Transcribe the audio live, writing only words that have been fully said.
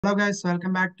Hello guys,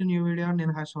 welcome back to new video.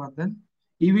 నేను హర్షవర్ధన్.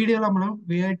 ఈ వీడియోలో మనం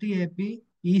VIT-AP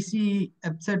ECE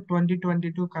EPCET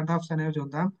 2022 cut offs అనేవి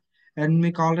చూద్దాం. అండ్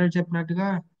మీకు ఆల్రెడీ చెప్పినట్టుగా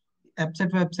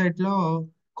EPCET వెబ్సైట్ లో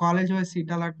కాలేజ్ వైజ్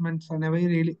సీట్ అలాట్మెంట్స్ అనేవి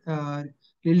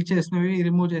రిలీజ్ చేసినవి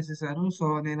రిమూవ్ చేసేసారు. సో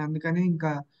నేను అందుకని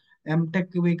ఇంకా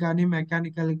ఎంటెక్ వి కానీ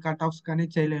మెకానికల్ కట్ ఆఫ్స్ కానీ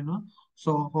చేయలేను.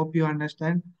 So hope you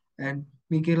understand. And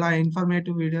మీకు ఇలా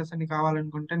ఇన్ఫర్మేటివ్ వీడియోస్ అని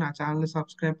కావాలనుకుంటే నా ఛానల్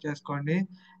సబ్స్క్రైబ్ చేసుకోండి.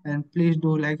 And please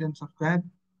do like and subscribe.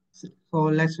 So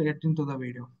let's get into the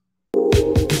video.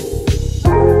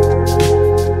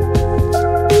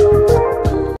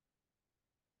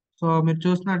 So మీరు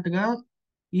చూసినట్టుగా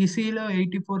ఈసీలో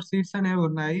 84 సీట్స్ అనేవి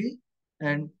ఉన్నాయి.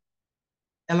 అండ్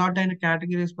అలాట్ అయిన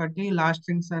కేటగిరీస్ బట్టి లాస్ట్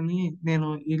థింగ్స్ అని నేను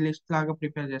ఈ లిస్ట్ లాగా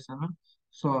ప్రిపేర్ చేశాను.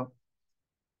 సో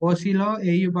ఓసీలో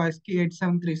ఏయూ బాయ్స్ కి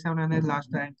 8737 అనేది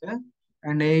last rank.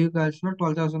 And AU girls లో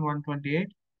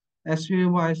 12,128. ఎస్వి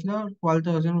బాయ్స్ లో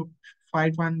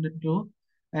 12,502.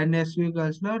 అండ్ ఎస్వి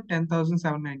గర్ల్స్ లో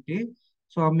 10,790.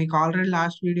 సో మీకు ఆల్రెడీ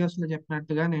లాస్ట్ వీడియోస్ లో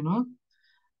చెప్పినట్టుగా నేను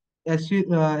ఎస్యు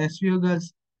ఎస్యు గర్ల్స్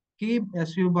కి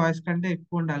ఎస్యు బాయ్స్ కంటే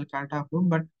ఎక్కువ ఉండాలి cut off.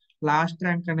 But last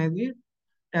rank అనేది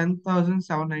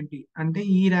 10,790, అంటే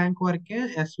ఈ ర్యాంక్ వరకే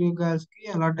ఎస్యు గర్ల్స్ కి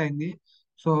అలాట్ అయింది.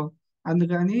 సో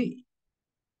అందుకని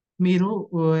మీరు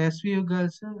ఎస్వియు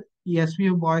గర్ల్స్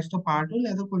ఎస్వియు బాయ్స్ తో పాటు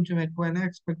లేదా కొంచెం ఎక్కువైనా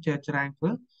ఎక్స్పెక్ట్ చేయొచ్చు rank.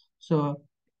 So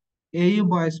AU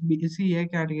boys BCA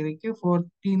కేటగిరీకి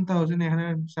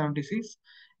 14,876,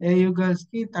 ఏయూ గర్ల్స్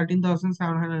కి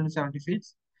 13,776,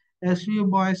 ఎస్వియు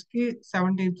బాయ్స్ కి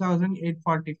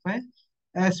 17,845.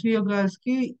 ఎస్వియు గర్ల్స్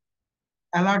కి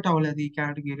అలాట్ అవ్వలేదు ఈ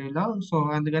కేటగిరీలో. సో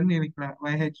అందుకని నేను ఇక్కడ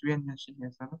YHV అని మెన్షన్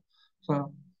చేశాను. సో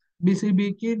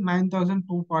BCBకి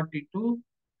 9,242,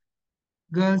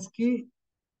 గర్ల్స్ కి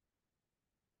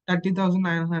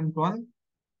 30,912,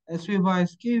 ఎస్వి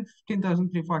బాయ్స్ కి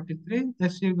 15,343,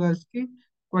 ఎస్వి గర్ల్స్ కి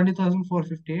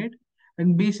 20,458.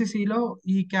 అండ్ బీసీసీలో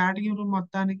ఈ కేటగిరీ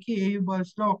మొత్తానికి ఏయూ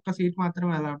బాయ్స్ లో ఒక్క సీట్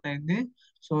మాత్రమే అలాట్ అయింది.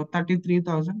 సో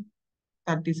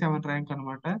 33,037 ర్యాంక్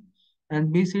అనమాట. And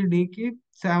BCDకి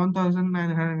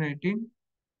 7,918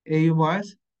 AU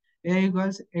boys, AU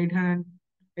girls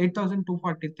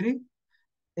 8,243,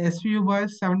 SVU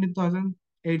boys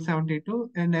 17,872,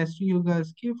 and SVU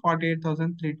girls కి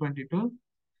 48,322.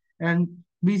 అండ్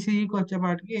బీసీఈకి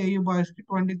వచ్చేపాటికి ఏయూ బాయ్స్ కి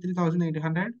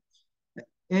 23,800,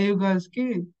 ఏయూ గర్ల్స్ కి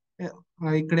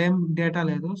ఇక్కడ ఏం డేటా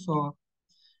లేదు. సో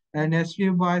అండ్ ఎస్యూ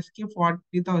బాయ్స్ కి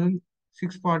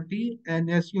 40,640, అండ్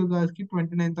ఎస్యూ గర్ల్స్ కి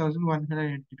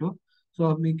 29,182. సో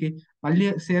మీకు మళ్ళీ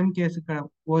సేమ్ కేసు ఇక్కడ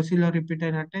ఓసీలో రిపీట్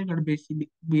అయినట్టే ఇక్కడ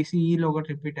బీసీఈలో ఒకటి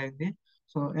రిపీట్ అయింది.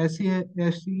 సో ఎస్సీ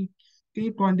కి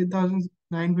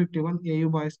 20,951 ఏయూ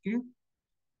బాయ్స్ కి,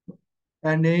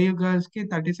 అండ్ ఏయూ గర్ల్స్ కి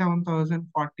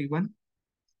 37,041,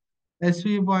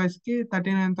 ఎస్వి బాయ్స్ కి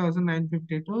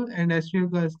 39,952, అండ్ ఎస్వి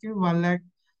గర్ల్స్ కి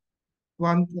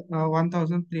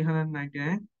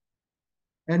 1,399.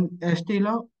 అండ్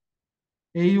ఎస్టీలో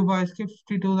ఏయూ బాయ్స్ కి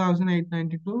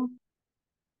 52,892,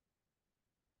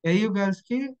 ఏయూ గర్ల్స్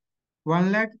కి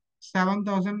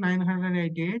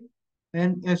 1,07,988,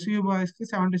 అండ్ ఎస్యూ బాయ్స్ కి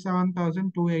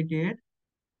 77,288.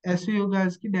 ఎస్యూ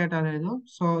గర్ల్స్ కి డేటా లేదు.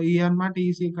 సో ఈ అన్నమాట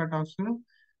ఈసీ కట్ ఆఫ్స్.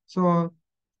 సో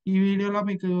ఈ వీడియోలో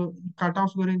మీకు కట్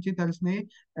ఆఫ్స్ గురించి తెలిసినాయి.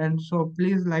 And so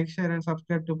please like, share and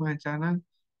subscribe to my channel,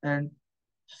 and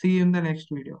see you in the next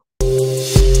video.